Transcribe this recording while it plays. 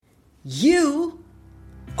You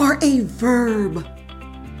are a verb.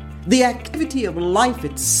 The activity of life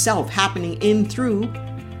itself happening in, through,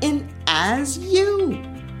 and as you.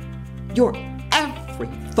 Your every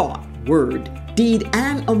thought, word, deed,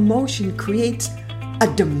 and emotion creates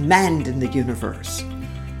a demand in the universe.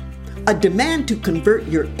 A demand to convert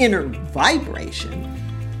your inner vibration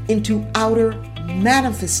into outer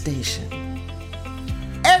manifestation.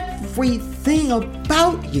 Everything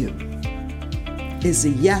about you is a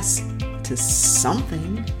yes to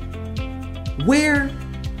something. Where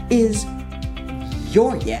is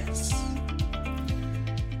your yes?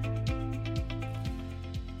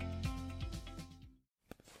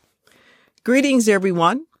 Greetings,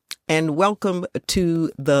 everyone, and welcome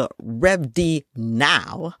to the Rev D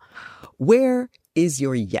Now. Where is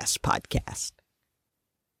your yes podcast?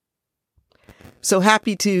 So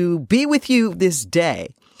happy to be with you this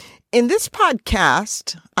day. In this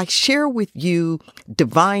podcast, I share with you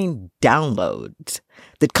divine downloads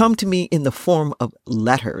that come to me in the form of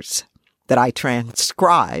letters that I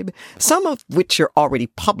transcribe, some of which are already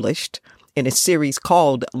published in a series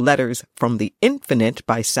called Letters from the Infinite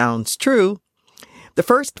by Sounds True. The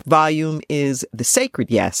first volume is The Sacred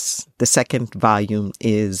Yes. The second volume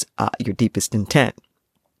is Your Deepest Intent.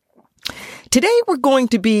 Today, we're going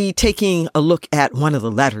to be taking a look at one of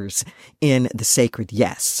the letters in The Sacred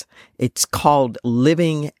Yes. It's called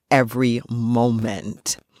Living Every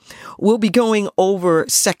Moment. We'll be going over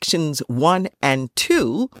sections 1 and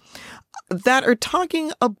 2 that are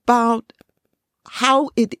talking about how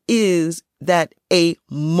it is that a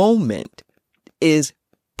moment is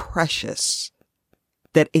precious,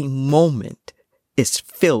 that a moment is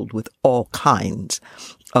filled with all kinds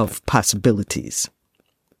of possibilities.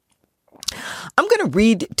 I'm going to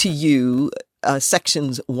read to you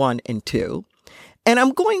sections 1 and 2, and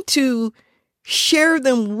I'm going to share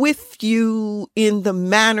them with you in the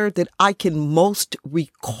manner that I can most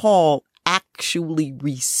recall actually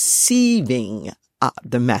receiving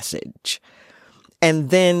the message. And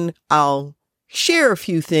then I'll share a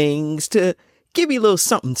few things to give you a little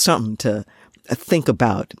something to think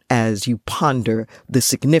about as you ponder the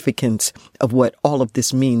significance of what all of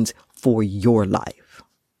this means for your life.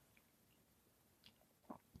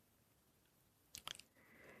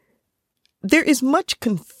 There is much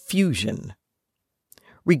confusion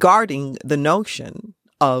regarding the notion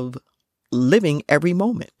of living every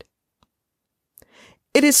moment.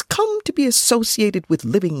 It has come to be associated with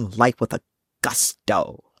living life with a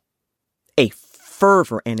gusto, a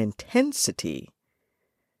fervor and intensity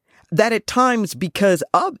that at times, because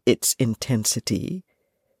of its intensity,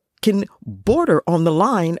 can border on the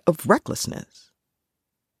line of recklessness.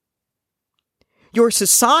 Your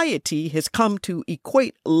society has come to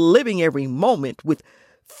equate living every moment with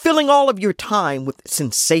filling all of your time with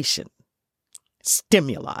sensation,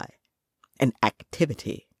 stimuli, and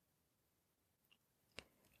activity.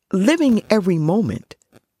 Living every moment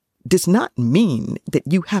does not mean that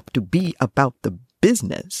you have to be about the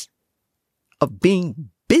business of being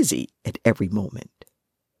busy at every moment.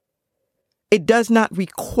 It does not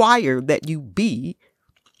require that you be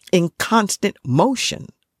in constant motion.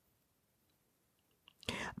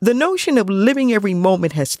 The notion of living every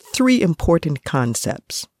moment has 3 important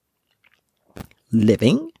concepts: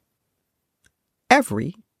 living,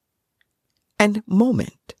 every, and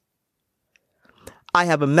moment. I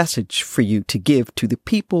have a message for you to give to the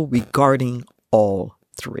people regarding all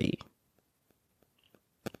 3.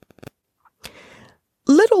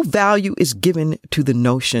 Little value is given to the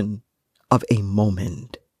notion of a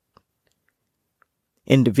moment.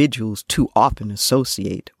 Individuals too often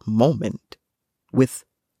associate moment with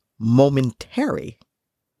momentary.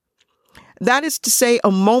 That is to say,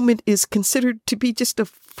 a moment is considered to be just a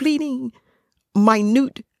fleeting,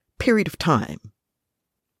 minute period of time.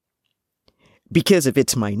 Because of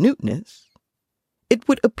its minuteness, it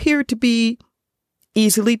would appear to be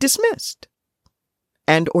easily dismissed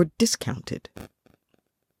and or discounted.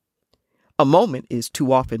 A moment is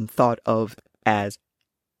too often thought of as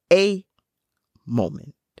a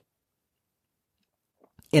moment.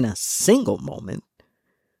 In a single moment,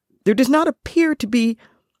 there does not appear to be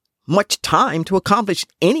much time to accomplish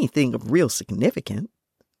anything of real significance.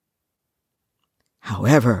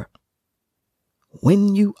 However,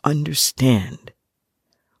 when you understand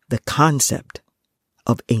the concept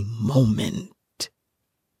of a moment,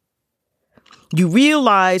 you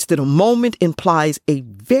realize that a moment implies a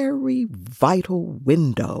very vital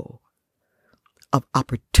window of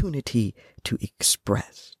opportunity to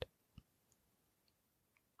express.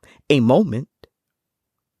 A moment,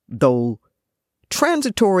 though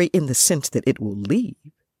transitory in the sense that it will leave,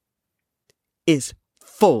 is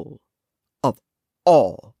full of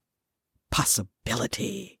all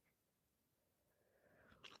possibility.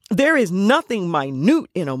 There is nothing minute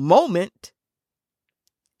in a moment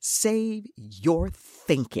save your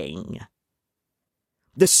thinking.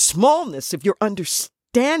 The smallness of your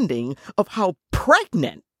understanding of how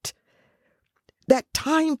pregnant that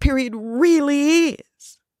time period really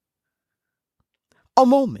is. A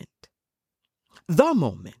moment, the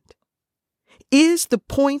moment, is the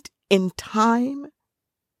point in time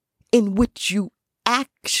in which you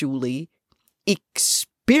actually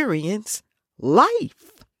experience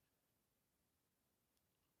life.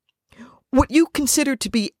 What you consider to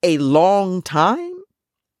be a long time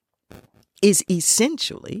is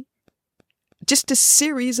essentially just a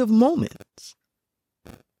series of moments.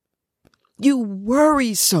 You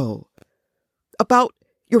worry so about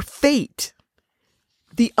your fate,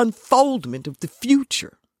 the unfoldment of the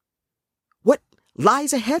future, what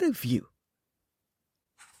lies ahead of you,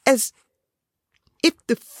 as if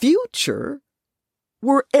the future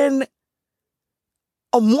were an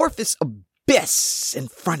amorphous abyss in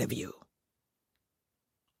front of you.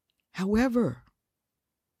 However,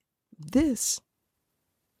 this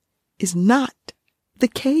is not the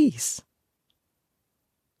case.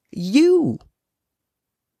 You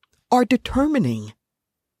are determining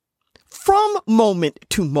from moment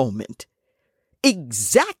to moment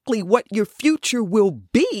exactly what your future will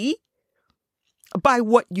be by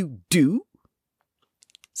what you do,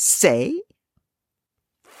 say,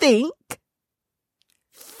 think,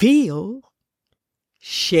 feel,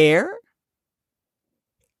 share,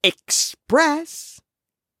 express,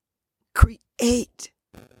 create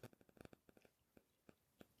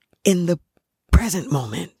in the present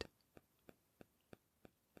moment.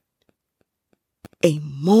 A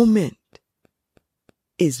moment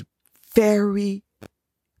is very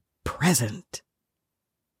present.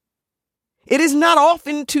 It is not off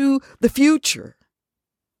into the future,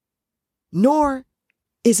 nor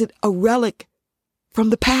is it a relic from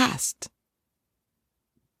the past.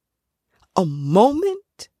 A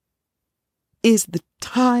moment is the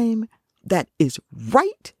time that is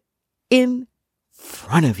right in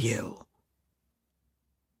front of you.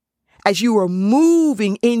 As you are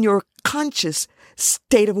moving in your conscious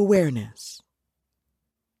state of awareness.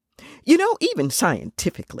 You know, even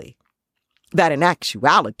scientifically, that in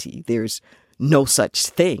actuality, there's no such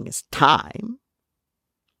thing as time.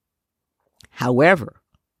 However,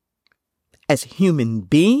 as human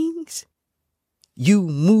beings, you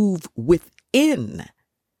move within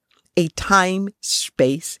a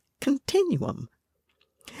time-space continuum.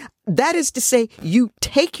 That is to say, you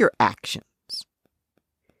take your actions,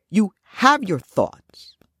 you have your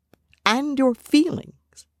thoughts and your feelings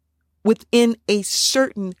within a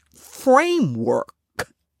certain framework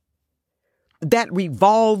that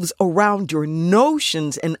revolves around your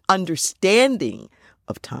notions and understanding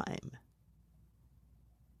of time.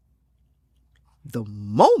 The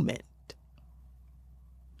moment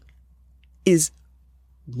is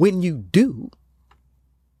when you do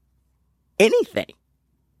anything.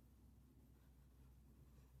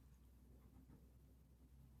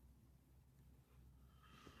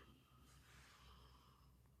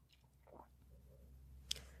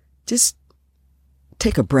 Just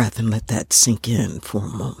take a breath and let that sink in for a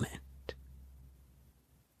moment.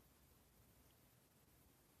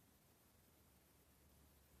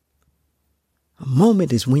 A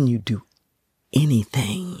moment is when you do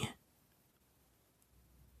anything.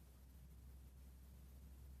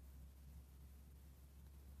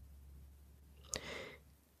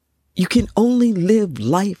 You can only live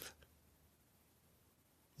life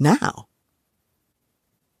now.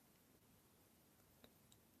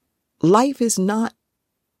 Life is not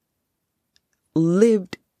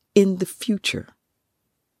lived in the future.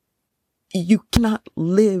 You cannot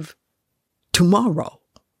live tomorrow.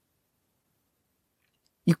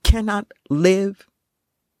 You cannot live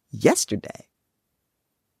yesterday.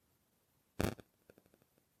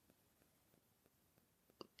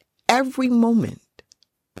 Every moment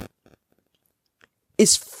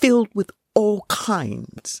is filled with all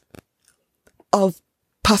kinds of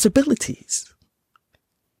possibilities.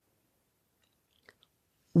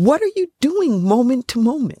 What are you doing moment to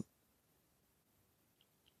moment?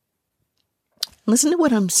 Listen to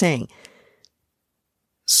what I'm saying.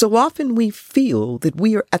 So often we feel that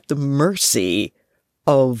we are at the mercy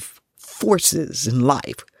of forces in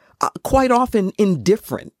life, quite often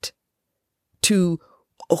indifferent to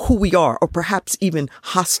who we are, or perhaps even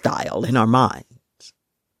hostile in our minds.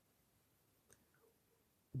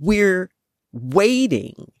 We're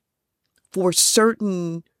waiting for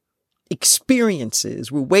certain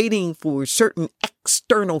experiences. We're waiting for certain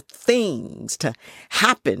external things to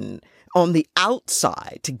happen on the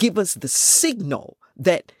outside to give us the signal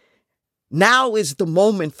that now is the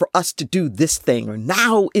moment for us to do this thing, or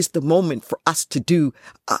now is the moment for us to do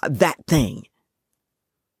that thing.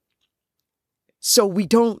 So we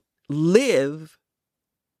don't live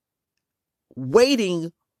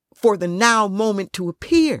waiting for the now moment to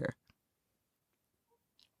appear.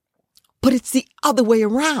 But it's the other way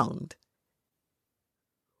around.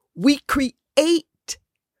 We create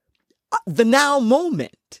the now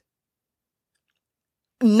moment.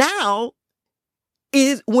 Now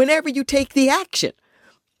is whenever you take the action.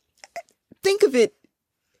 Think of it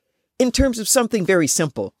in terms of something very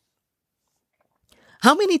simple.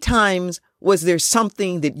 How many times was there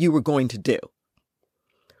something that you were going to do?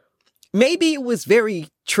 Maybe it was very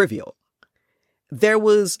trivial. There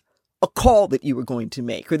was a call that you were going to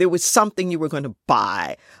make, or there was something you were going to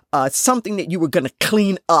buy, something that you were going to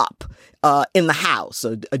clean up in the house,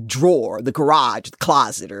 a drawer, the garage, the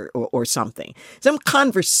closet, or something. Some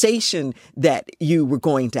conversation that you were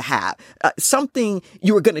going to have, something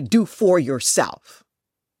you were going to do for yourself.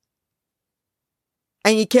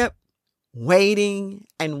 And you kept waiting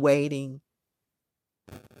and waiting.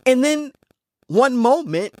 And then one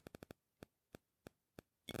moment,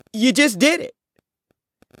 you just did it.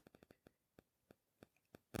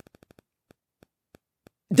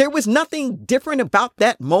 There was nothing different about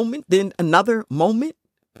that moment than another moment.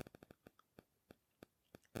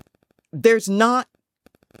 There's not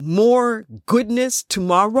more goodness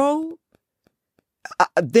tomorrow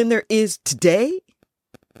than there is today.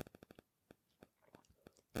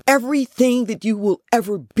 Everything that you will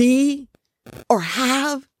ever be or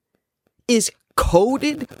have is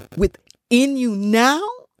coded within you now.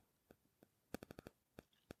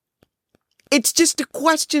 It's just a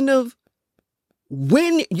question of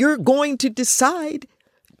when you're going to decide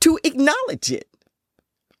to acknowledge it.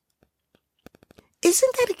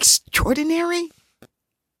 Isn't that extraordinary?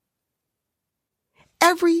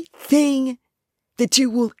 Everything that you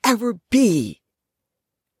will ever be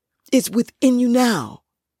is within you now.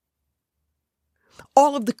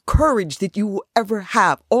 All of the courage that you will ever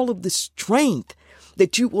have, all of the strength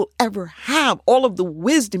that you will ever have, all of the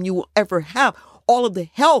wisdom you will ever have, all of the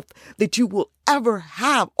health that you will ever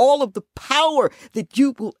have, all of the power that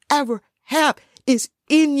you will ever have is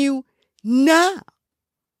in you now.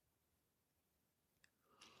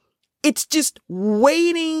 It's just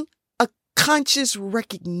waiting a conscious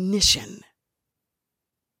recognition.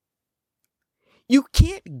 You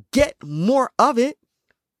can't get more of it.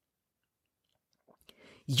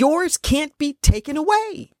 Yours can't be taken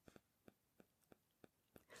away.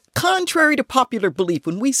 Contrary to popular belief,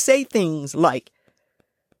 when we say things like,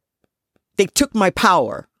 they took my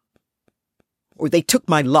power, or they took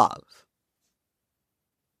my love.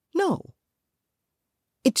 No,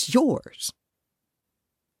 it's yours.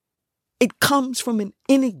 It comes from an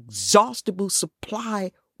inexhaustible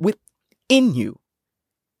supply within you.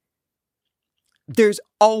 There's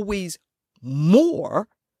always more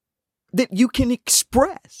that you can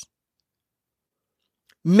express.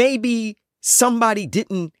 Maybe somebody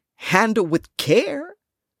didn't handle with care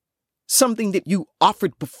something that you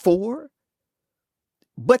offered before,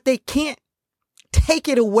 but they can't take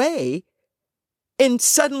it away and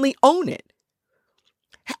suddenly own it.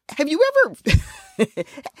 Have you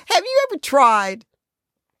ever tried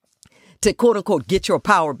to quote unquote get your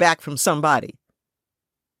power back from somebody?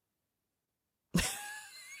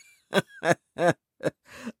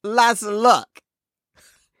 Lots of luck.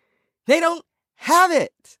 They don't have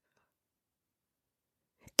it.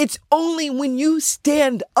 It's only when you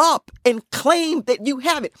stand up and claim that you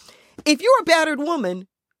have it. If you're a battered woman,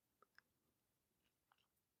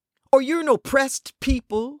 or you're an oppressed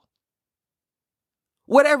people,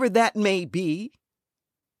 whatever that may be,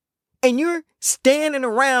 and you're standing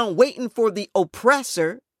around waiting for the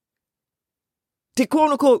oppressor to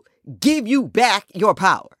quote unquote give you back your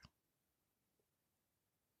power.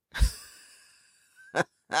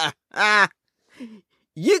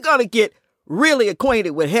 You're going to get really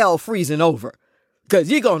acquainted with hell freezing over, because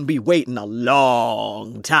you're going to be waiting a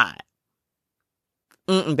long time.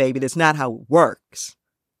 Baby, that's not how it works.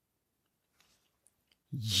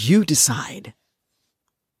 You decide.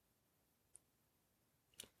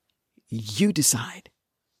 You decide.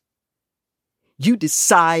 You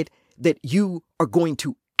decide that you are going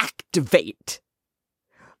to activate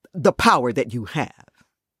the power that you have.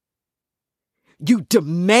 You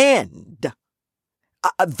demand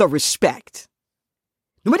the respect.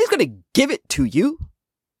 Nobody's going to give it to you.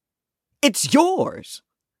 It's yours.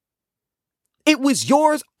 It was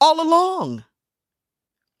yours all along.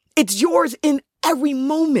 It's yours in every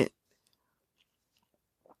moment.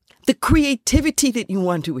 the creativity that you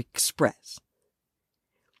want to express.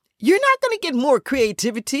 You're not going to get more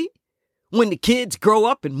creativity when the kids grow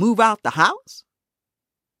up and move out the house.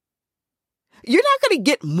 You're not going to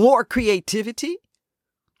get more creativity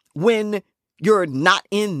when you're not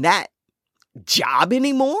in that job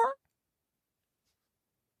anymore.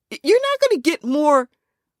 You're not going to get more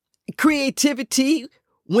creativity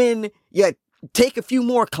when you take a few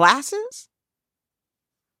more classes.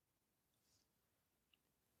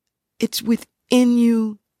 It's within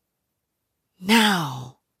you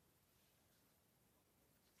now.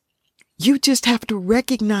 You just have to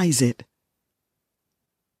recognize it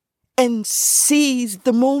and seize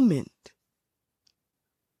the moment.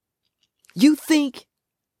 You think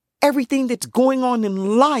everything that's going on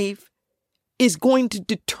in life is going to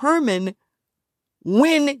determine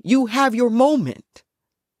when you have your moment.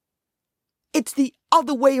 It's the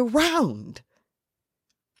other way around.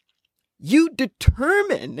 You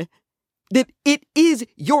determine that it is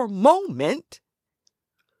your moment,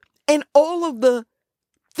 and all of the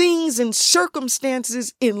things and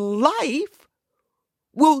circumstances in life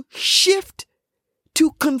will shift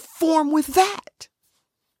to conform with that.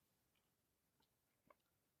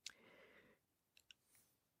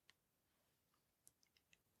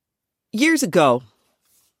 Years ago,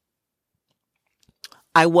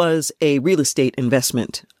 I was a real estate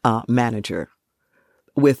investment manager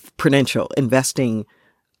with Prudential, investing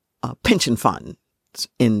pension funds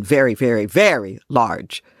in very, very, very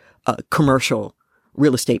large commercial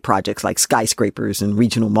real estate projects like skyscrapers and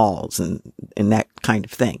regional malls and that kind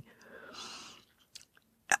of thing.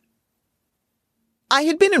 I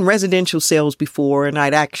had been in residential sales before, and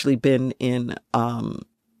I'd actually been in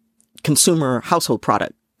consumer household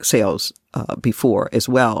product sales before as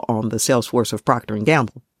well on the sales force of Procter &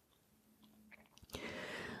 Gamble.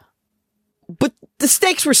 But the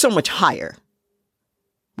stakes were so much higher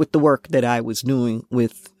with the work that I was doing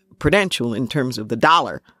with Prudential in terms of the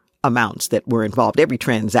dollar amounts that were involved. Every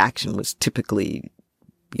transaction was typically,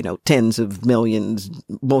 tens of millions,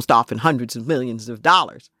 most often hundreds of millions of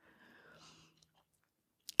dollars.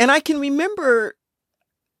 And I can remember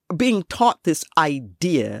being taught this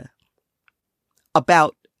idea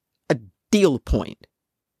about a deal point.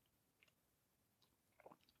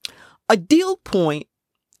 A deal point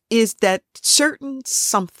is that certain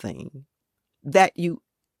something that you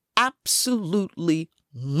absolutely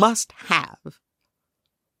must have,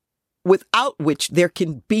 without which there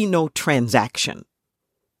can be no transaction.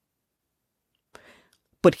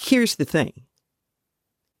 But here's the thing.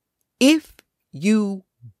 If you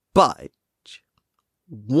budge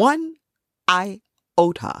one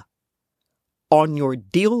iota on your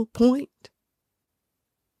deal point,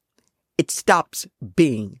 it stops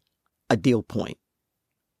being a deal point.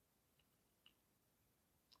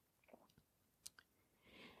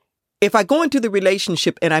 If I go into the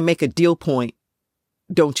relationship and I make a deal point,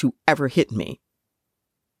 don't you ever hit me.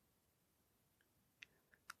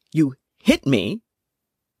 You hit me,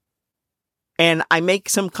 and I make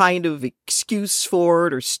some kind of excuse for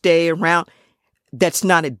it or stay around. That's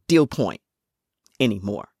not a deal point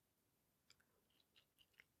anymore.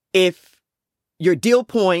 If your deal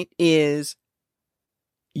point is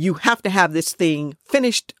you have to have this thing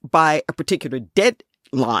finished by a particular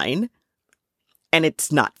deadline, and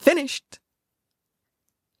it's not finished,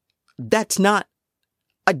 that's not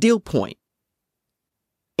a deal point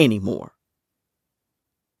anymore.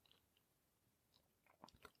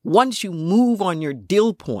 Once you move on your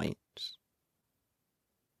deal points,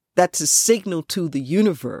 that's a signal to the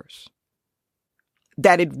universe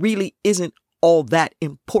that it really isn't all that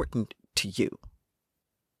important to you.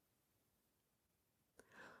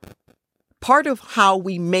 Part of how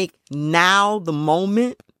we make now the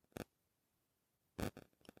moment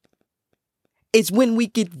is when we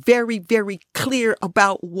get very, very clear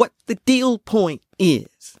about what the deal point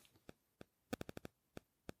is.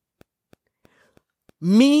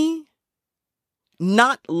 Me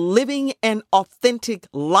not living an authentic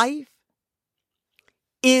life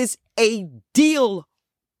is a deal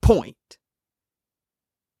point.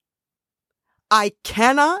 I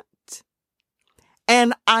cannot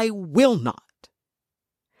and I will not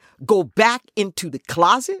go back into the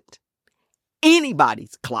closet,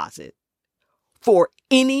 anybody's closet, for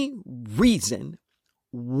any reason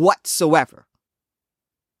whatsoever.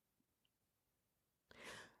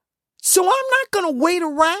 So I'm not going to wait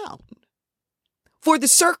around for the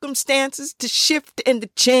circumstances to shift and to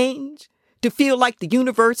change, to feel like the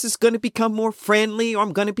universe is going to become more friendly, or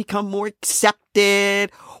I'm going to become more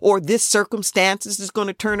accepted, or this circumstances is going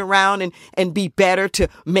to turn around and be better to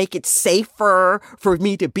make it safer for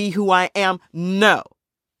me to be who I am. No.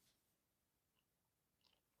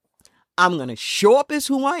 I'm going to show up as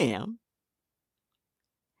who I am,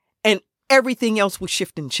 and everything else will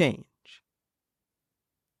shift and change.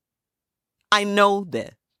 I know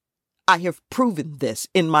this. I have proven this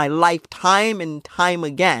in my life time and time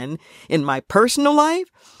again, in my personal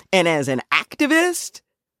life and as an activist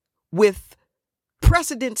with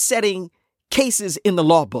precedent-setting cases in the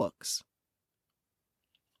law books.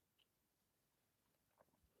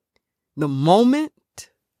 The moment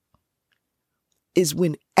is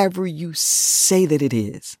whenever you say that it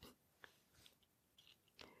is.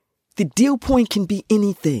 The deal point can be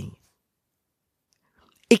anything.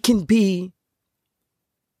 It can be,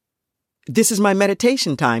 this is my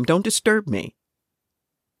meditation time, don't disturb me.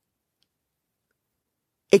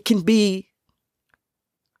 It can be,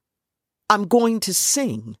 I'm going to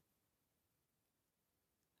sing.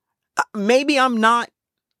 Maybe I'm not,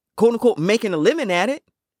 quote unquote, making a living at it,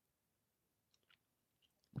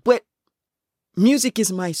 but music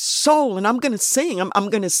is my soul, and I'm going to sing. I'm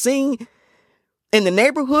going to sing in the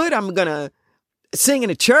neighborhood. I'm going to sing in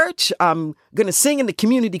a church. I'm going to sing in the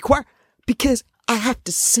community choir because I have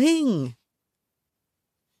to sing.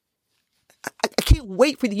 I can't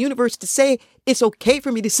wait for the universe to say it's okay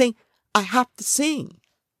for me to sing. I have to sing.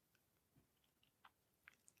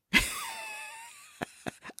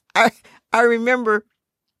 I remember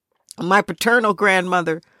my paternal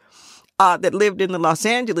grandmother that lived in the Los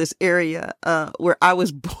Angeles area where I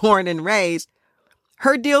was born and raised.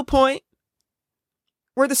 Her deal point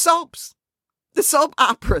were the soaps, the soap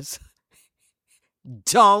operas.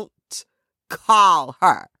 Don't call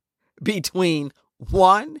her between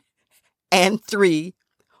 1 and 3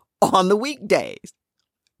 on the weekdays.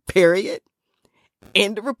 Period.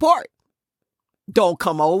 End of report. Don't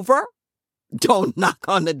come over. Don't knock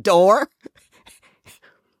on the door.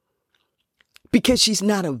 Because she's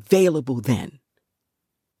not available then.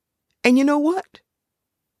 And you know what?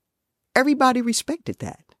 Everybody respected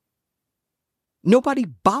that. Nobody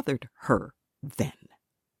bothered her then.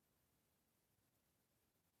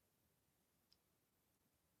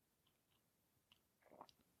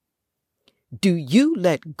 Do you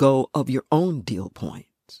let go of your own deal points?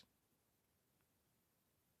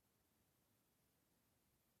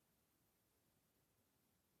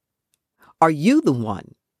 Are you the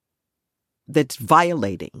one that's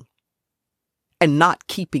violating and not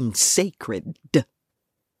keeping sacred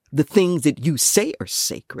the things that you say are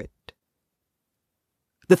sacred?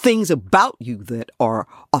 The things about you that are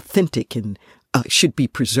authentic and should be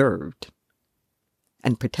preserved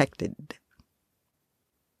and protected.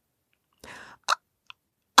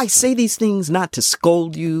 I say these things not to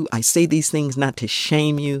scold you. I say these things not to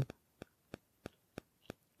shame you.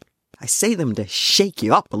 I say them to shake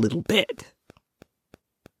you up a little bit.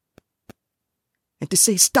 And to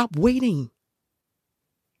say, stop waiting.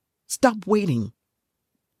 Stop waiting.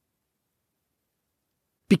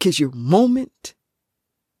 Because your moment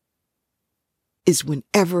is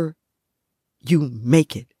whenever you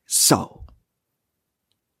make it so.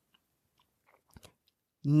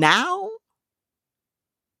 Now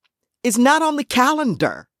is not on the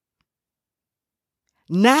calendar.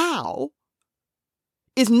 Now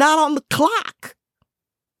is not on the clock.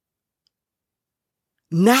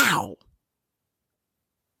 Now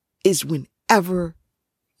is whenever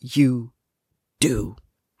you do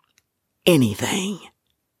anything.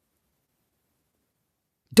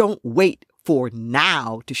 Don't wait for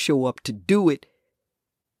now to show up to do it.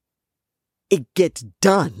 It gets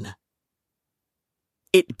done.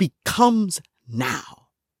 It becomes now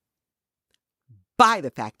by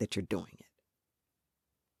the fact that you're doing it.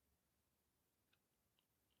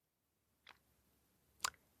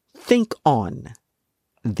 Think on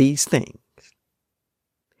these things.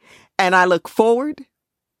 And I look forward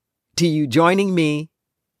to you joining me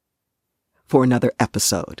for another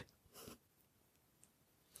episode.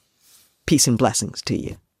 Peace and blessings to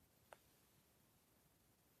you.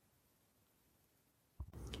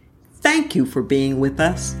 Thank you for being with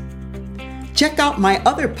us. Check out my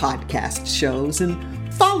other podcast shows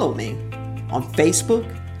and follow me on Facebook,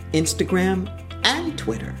 Instagram, and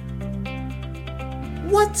Twitter.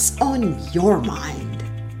 What's on your mind?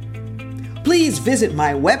 Please visit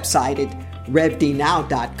my website at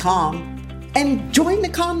revdnow.com and join the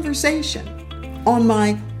conversation on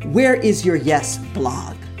my Where Is Your Yes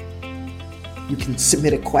blog. You can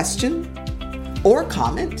submit a question or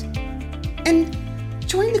comment and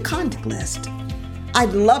join the contact list.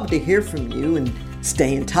 I'd love to hear from you and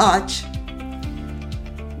stay in touch.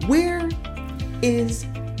 Where is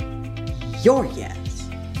your yes?